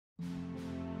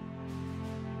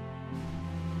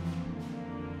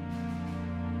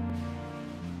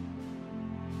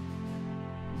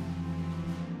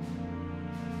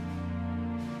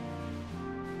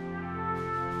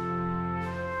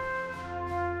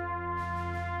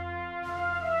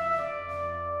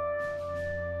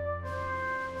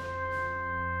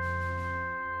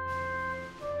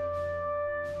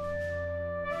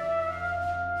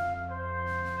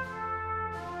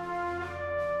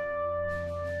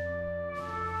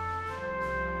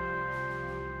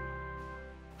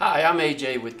Hi, I'm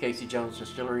AJ with Casey Jones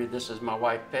Distillery. This is my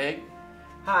wife, Peg.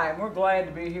 Hi, and we're glad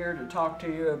to be here to talk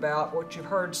to you about what you've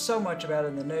heard so much about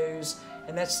in the news,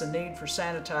 and that's the need for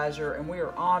sanitizer, and we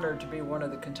are honored to be one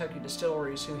of the Kentucky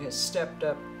distilleries who has stepped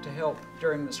up to help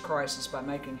during this crisis by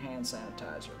making hand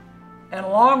sanitizer. And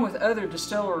along with other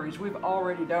distilleries, we've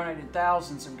already donated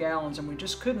thousands of gallons, and we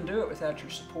just couldn't do it without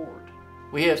your support.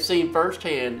 We have seen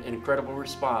firsthand an incredible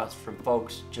response from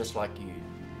folks just like you.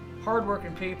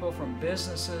 Hardworking people from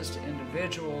businesses to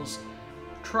individuals,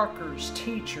 truckers,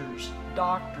 teachers,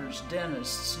 doctors,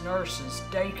 dentists, nurses,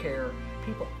 daycare,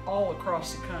 people all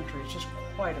across the country. It's just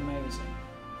quite amazing.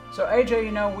 So AJ,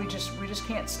 you know, we just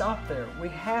can't stop there. We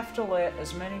have to let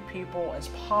as many people as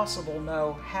possible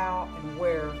know how and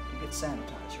where to get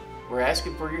sanitizer. We're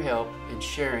asking for your help in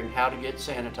sharing how to get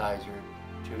sanitizer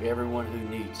to everyone who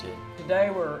needs it.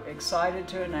 Today we're excited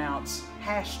to announce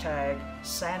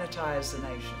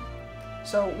 #SanitizeTheNation.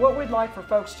 So what we'd like for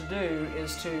folks to do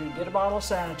is to get a bottle of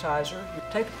sanitizer,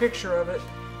 take a picture of it,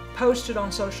 post it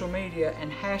on social media,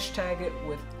 and hashtag it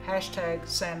with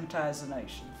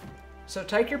 #SanitizeTheNation. So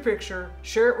take your picture,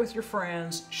 share it with your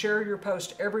friends, share your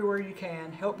post everywhere you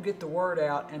can, help get the word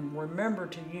out, and remember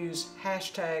to use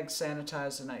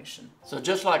 #SanitizeTheNation. So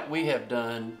just like we have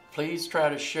done, please try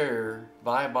to share,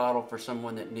 buy a bottle for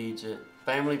someone that needs it,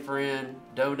 family, friend,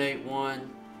 donate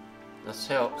one. Let's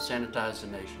help sanitize the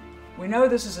nation. We know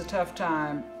this is a tough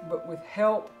time, but with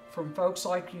help from folks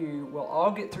like you, we'll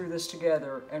all get through this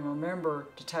together, and remember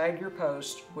to tag your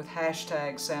post with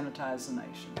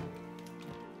 #SanitizeTheNation.